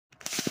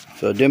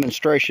So a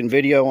demonstration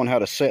video on how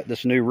to set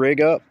this new rig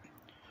up.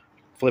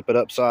 Flip it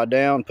upside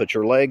down, put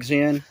your legs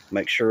in,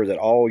 make sure that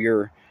all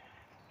your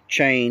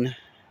chain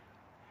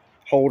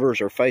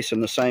holders are facing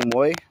the same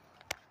way.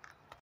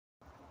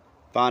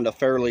 Find a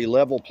fairly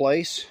level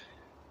place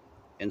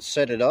and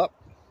set it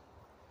up.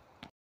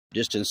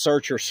 Just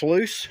insert your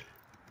sluice,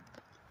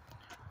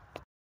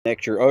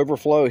 connect your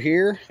overflow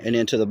here and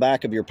into the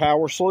back of your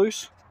power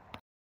sluice.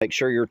 Make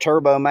sure your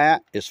turbo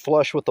mat is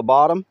flush with the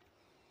bottom.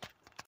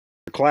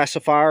 Your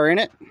classifier in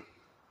it.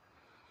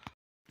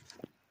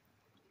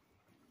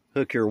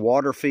 Hook your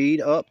water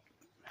feed up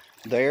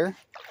there,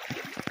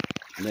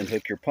 and then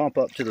hook your pump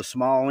up to the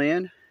small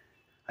end.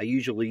 I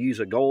usually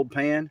use a gold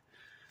pan,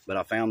 but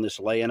I found this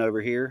laying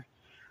over here.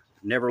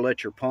 Never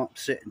let your pump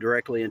sit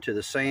directly into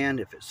the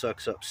sand. If it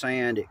sucks up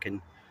sand, it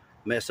can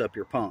mess up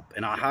your pump.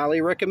 And I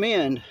highly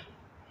recommend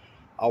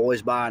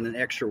always buying an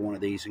extra one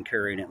of these and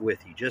carrying it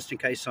with you, just in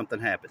case something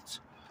happens.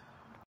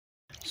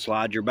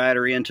 Slide your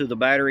battery into the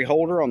battery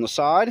holder on the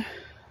side.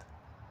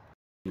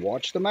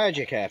 Watch the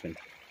magic happen.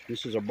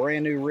 This is a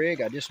brand new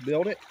rig. I just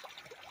built it.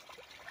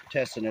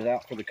 Testing it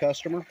out for the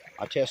customer.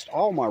 I test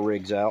all my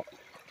rigs out.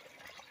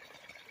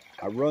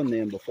 I run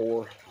them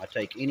before I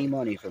take any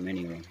money from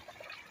anyone.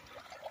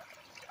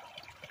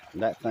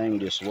 And that thing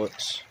just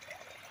looks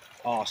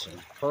awesome.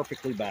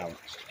 Perfectly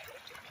balanced.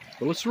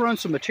 But let's run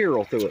some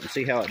material through it and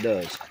see how it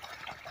does.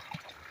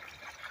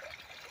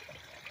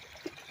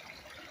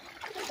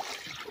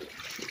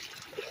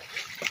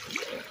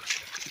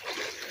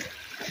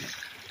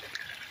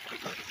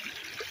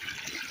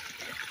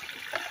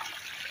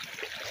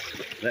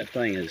 That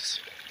thing is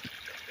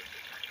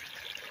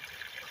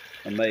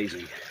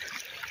amazing.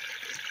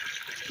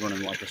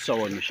 Running like a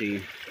sewing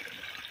machine.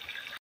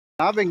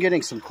 I've been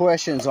getting some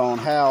questions on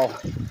how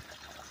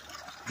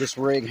this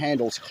rig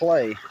handles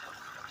clay.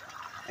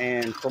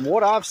 And from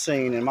what I've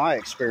seen in my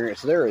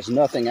experience, there is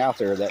nothing out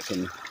there that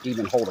can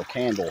even hold a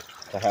candle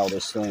to how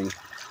this thing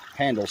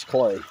handles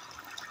clay.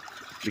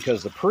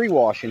 Because the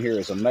pre-wash in here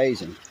is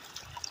amazing.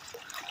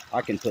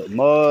 I can put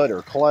mud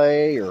or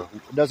clay, or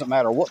it doesn't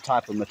matter what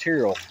type of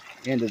material,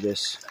 into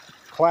this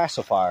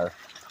classifier,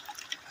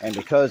 and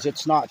because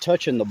it's not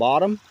touching the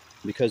bottom,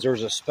 because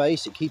there's a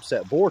space, it keeps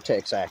that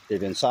vortex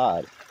active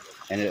inside,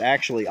 and it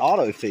actually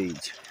auto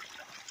feeds,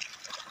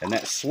 and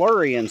that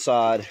slurry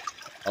inside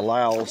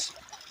allows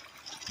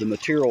the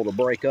material to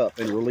break up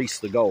and release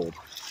the gold.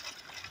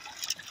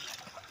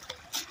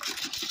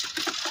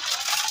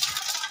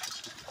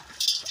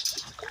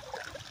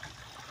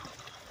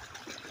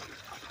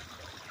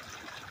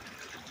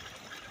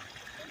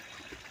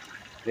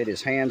 It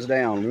is hands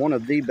down one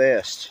of the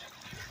best,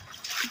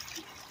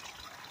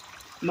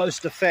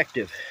 most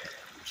effective,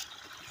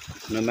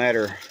 no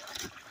matter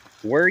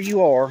where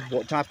you are,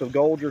 what type of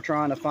gold you're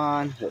trying to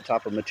find, what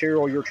type of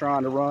material you're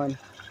trying to run,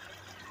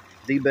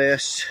 the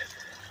best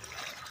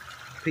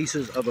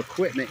pieces of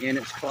equipment in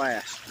its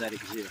class that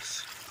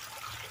exists.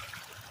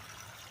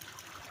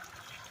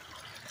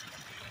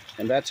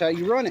 And that's how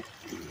you run it.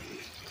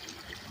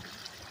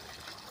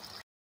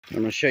 I'm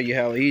going to show you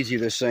how easy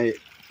this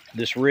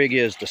rig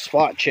is to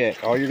spot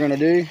check. All you're going to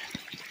do,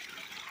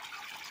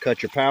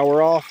 cut your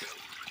power off,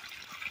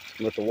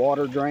 let the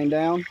water drain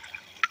down.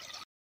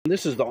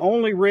 This is the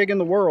only rig in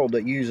the world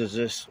that uses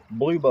this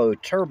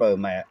Bluebow turbo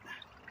mat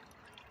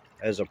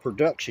as a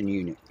production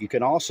unit. You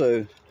can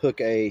also hook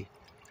a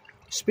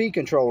speed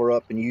controller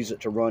up and use it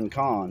to run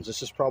cons.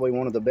 This is probably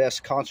one of the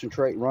best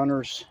concentrate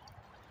runners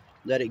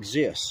that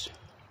exists.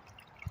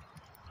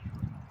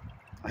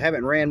 I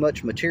haven't ran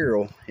much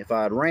material. If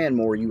I had ran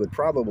more, you would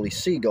probably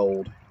see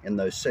gold in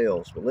those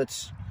cells. But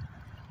let's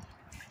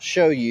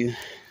show you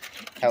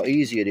how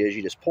easy it is.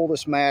 You just pull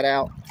this mat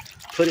out,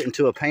 put it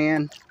into a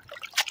pan,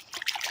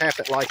 tap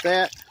it like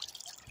that.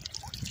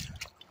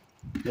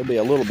 There'll be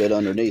a little bit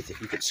underneath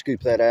it. You could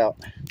scoop that out.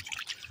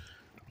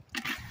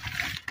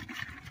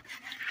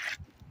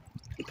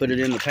 Put it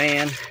in the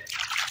pan.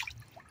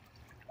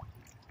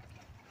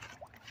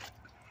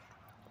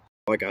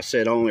 Like I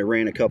said, I only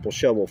ran a couple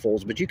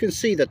shovelfuls, but you can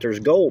see that there's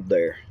gold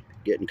there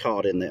getting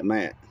caught in that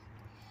mat.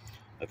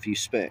 A few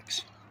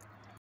specks.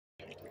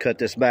 Cut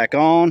this back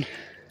on.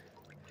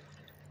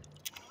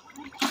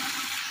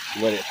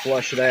 Let it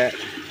flush that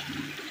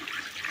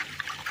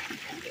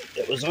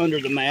was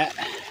under the mat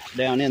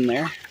down in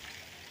there.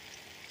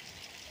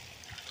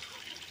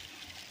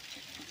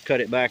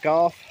 Cut it back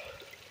off.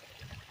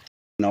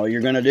 And all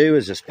you're going to do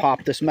is just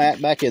pop this mat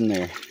back in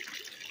there.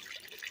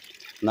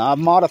 Now I've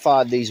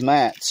modified these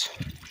mats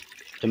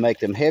to make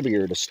them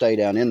heavier to stay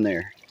down in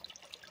there.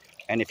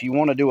 And if you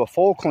want to do a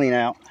full clean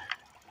out,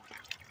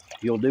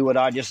 you'll do what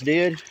I just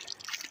did,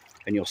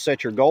 and you'll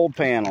set your gold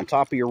pan on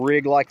top of your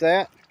rig like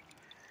that,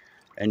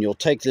 and you'll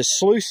take this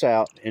sluice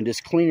out and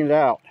just clean it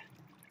out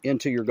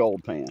into your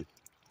gold pan.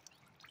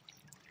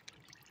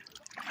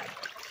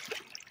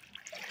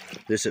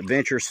 This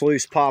adventure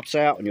sluice pops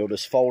out, and you'll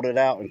just fold it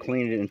out and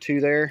clean it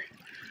into there,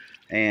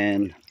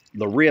 and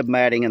the rib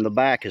matting in the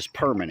back is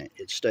permanent.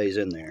 It stays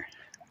in there.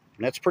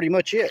 And that's pretty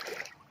much it.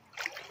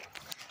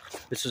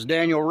 This is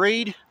Daniel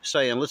Reid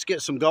saying, let's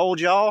get some gold,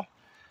 y'all.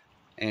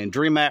 And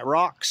Dream At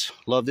Rocks.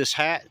 Love this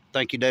hat.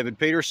 Thank you, David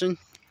Peterson.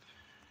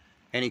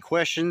 Any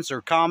questions or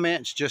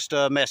comments, just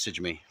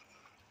message me.